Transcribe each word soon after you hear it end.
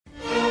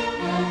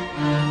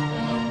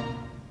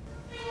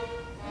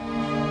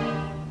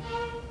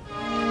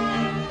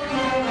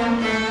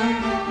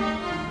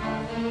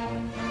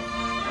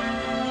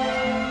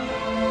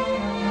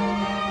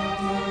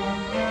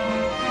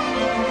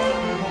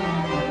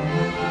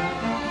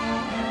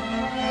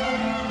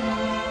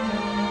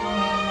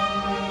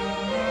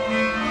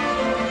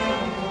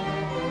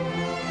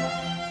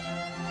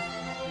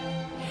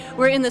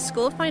in the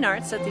School of Fine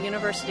Arts at the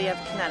University of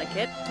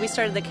Connecticut. We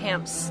started the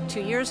camps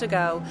 2 years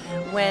ago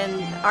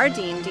when our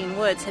dean, Dean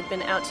Woods, had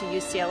been out to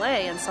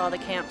UCLA and saw the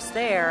camps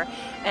there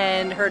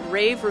and heard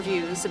rave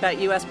reviews about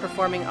U.S.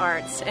 performing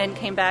arts and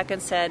came back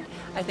and said,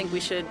 I think we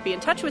should be in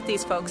touch with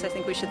these folks. I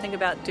think we should think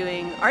about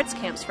doing arts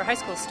camps for high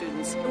school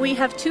students. We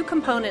have two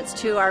components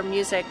to our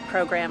music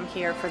program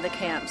here for the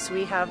camps.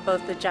 We have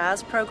both the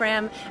jazz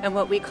program and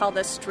what we call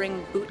the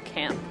string boot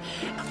camp.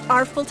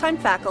 Our full-time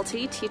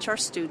faculty teach our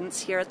students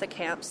here at the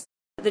camps.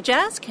 The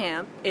jazz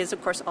camp is,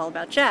 of course, all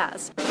about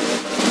jazz.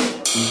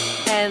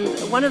 And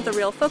one of the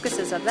real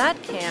focuses of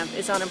that camp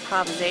is on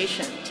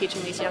improvisation,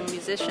 teaching these young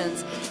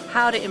musicians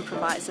how to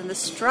improvise and the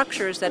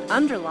structures that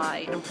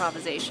underlie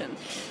improvisation.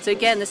 So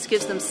again, this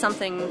gives them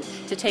something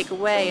to take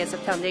away as a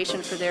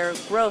foundation for their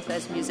growth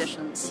as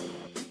musicians.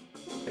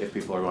 If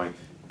people are going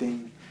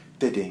ding,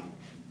 da-ding,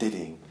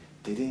 da-ding,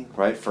 da-ding,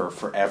 right, for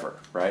forever,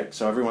 right?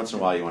 So every once in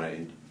a while you want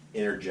to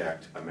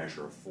interject a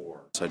measure of four.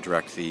 So I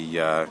direct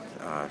the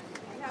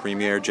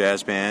Premier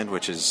Jazz Band,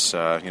 which is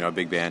a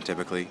big band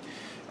typically.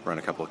 Run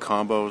a couple of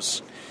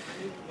combos,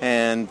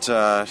 and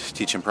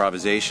teach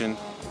improvisation,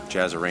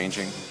 jazz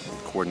arranging,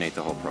 coordinate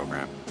the whole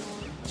program.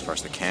 As far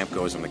as the camp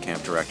goes, I'm the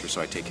camp director,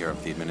 so I take care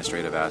of the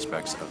administrative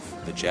aspects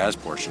of the jazz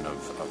portion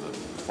of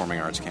the Performing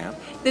Arts Camp.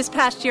 This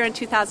past year in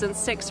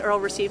 2006, Earl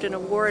received an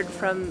award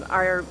from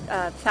our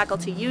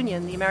faculty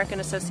union, the American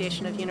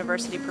Association of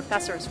University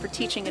Professors, for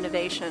teaching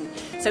innovation.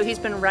 So he's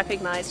been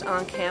recognized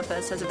on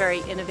campus as a very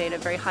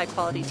innovative, very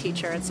high-quality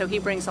teacher, and so he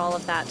brings all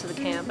of that to the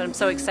camp, and I'm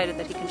so excited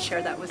that he can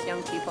share that with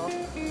young people.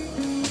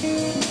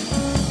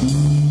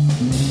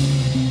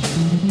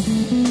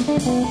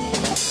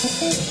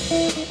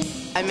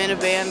 I'm in a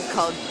band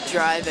called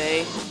Drive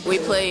A. We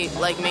play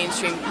like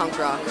mainstream punk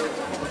rock.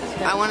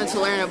 I wanted to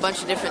learn a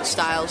bunch of different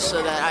styles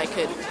so that I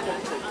could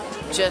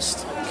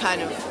just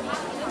kind of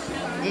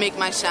make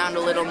my sound a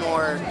little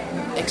more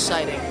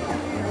exciting.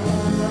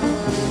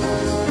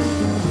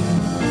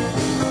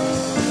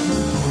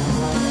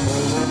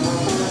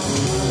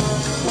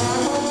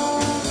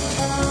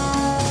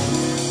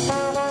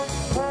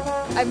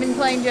 I've been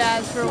playing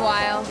jazz for a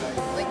while,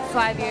 like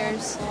 5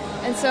 years,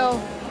 and so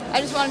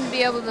I just wanted to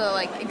be able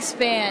to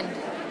expand.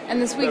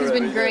 And this week has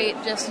been great.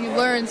 Just you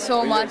learn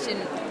so much in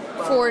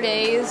 4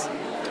 days.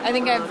 I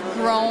think I've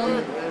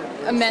grown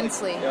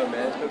immensely.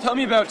 Tell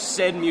me about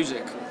said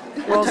music.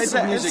 Well,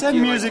 said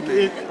music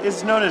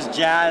is known as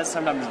jazz,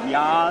 sometimes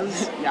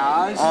yaz.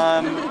 Yaz?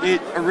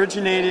 It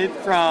originated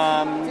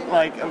from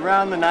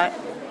around the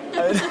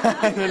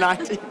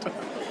 1920s.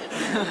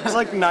 It's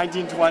like the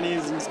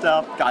 1920s and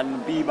stuff, got into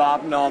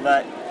bebop and all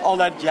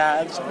that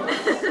jazz.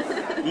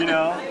 You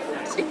know,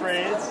 it's the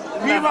phrase.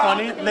 Isn't that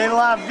funny? They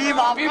love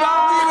bebop.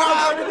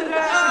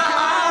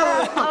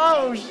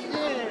 Oh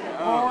shit,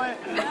 boy.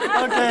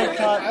 Okay,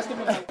 cut.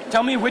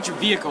 Tell me, which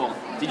vehicle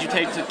did you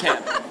take to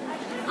camp?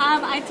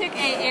 I took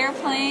an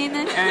airplane.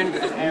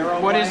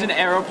 And what is an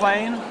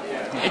aeroplane?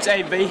 It's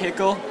a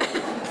vehicle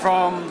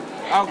from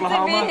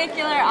Oklahoma. It's a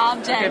vehicular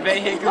object. Okay,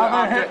 vehicular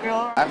object.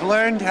 I've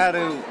learned how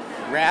to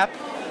rap.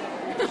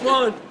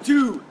 1,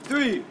 2,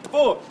 3,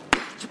 4.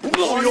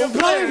 Blow your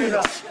brains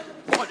out.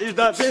 What is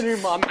that thing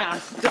in my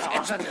mouth?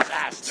 It's a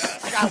disaster.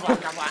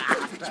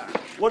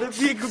 What if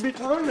he could be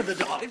turned to the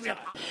dog?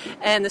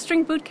 And the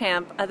String Boot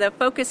Camp, the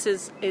focus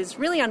is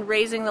really on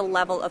raising the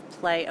level of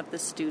play of the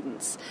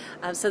students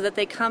so that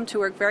they come to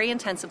work very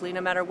intensively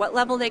no matter what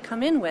level they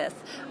come in with.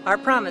 Our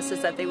promise is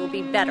that they will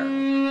be better.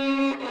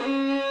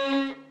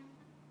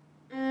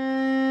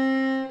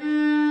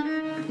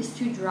 It's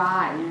too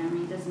dry,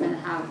 it doesn't matter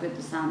how good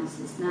the sound is.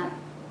 It's not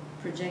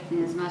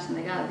projecting as much on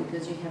the guy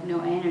because you have no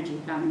energy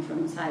coming from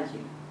inside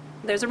you.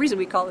 There's a reason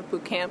we call it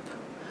boot camp.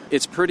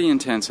 It's pretty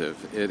intensive.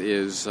 It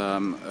is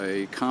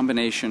a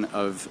combination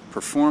of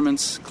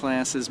performance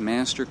classes,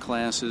 master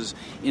classes,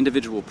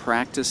 individual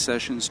practice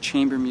sessions,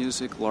 chamber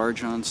music,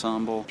 large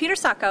ensemble. Peter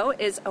Sacco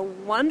is a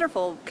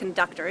wonderful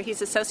conductor.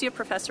 He's associate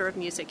professor of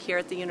music here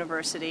at the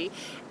university,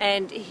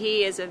 and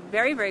he is a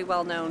very, very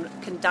well-known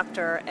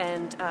conductor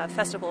and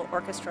festival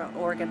orchestra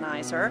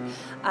organizer.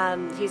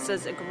 He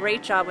does a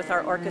great job with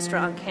our orchestra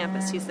on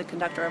campus. He's the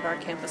conductor of our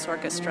campus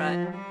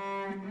orchestra.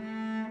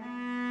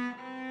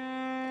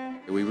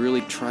 We really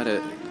try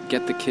to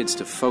get the kids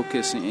to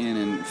focus in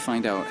and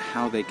find out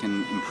how they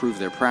can improve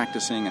their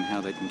practicing and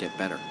how they can get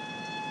better.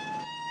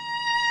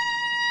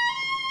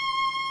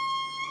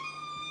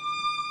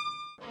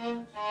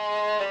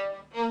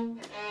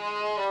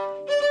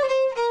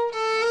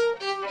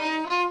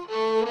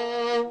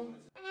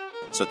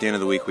 So at the end of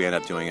the week, we end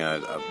up doing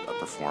a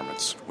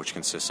performance, which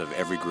consists of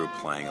every group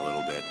playing a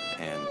little bit,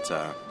 and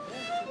so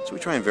we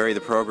try and vary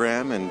the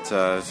program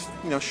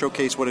and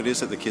showcase what it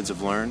is that the kids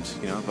have learned.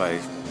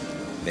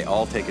 They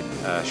all take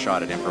a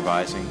shot at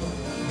improvising.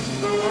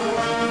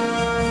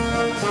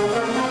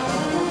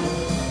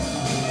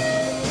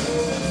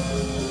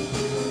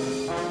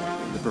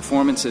 The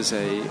performance is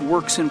a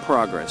works in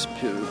progress,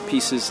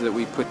 pieces that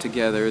we put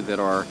together that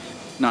are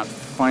not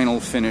final,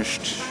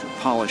 finished,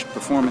 polished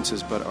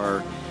performances, but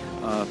are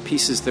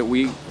pieces that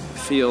we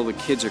feel the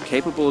kids are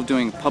capable of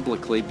doing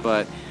publicly,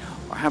 but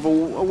have a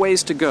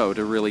ways to go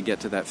to really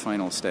get to that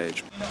final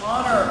stage. In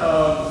honor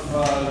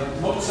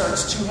of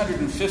Mozart's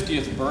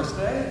 250th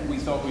birthday, we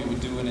thought we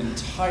would do an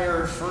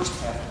entire first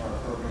half of our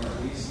program,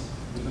 at least,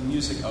 with the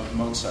music of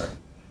Mozart.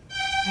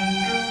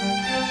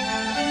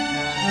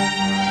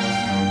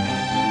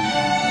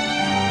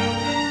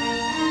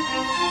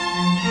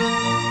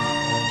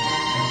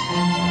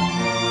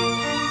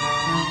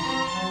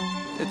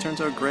 It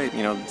turns out great.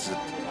 You know, it's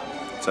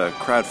a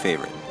crowd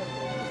favorite.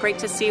 Great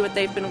to see what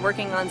they've been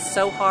working on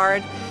so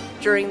hard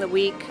during the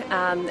week,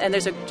 and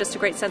there's just a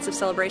great sense of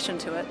celebration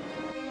to it.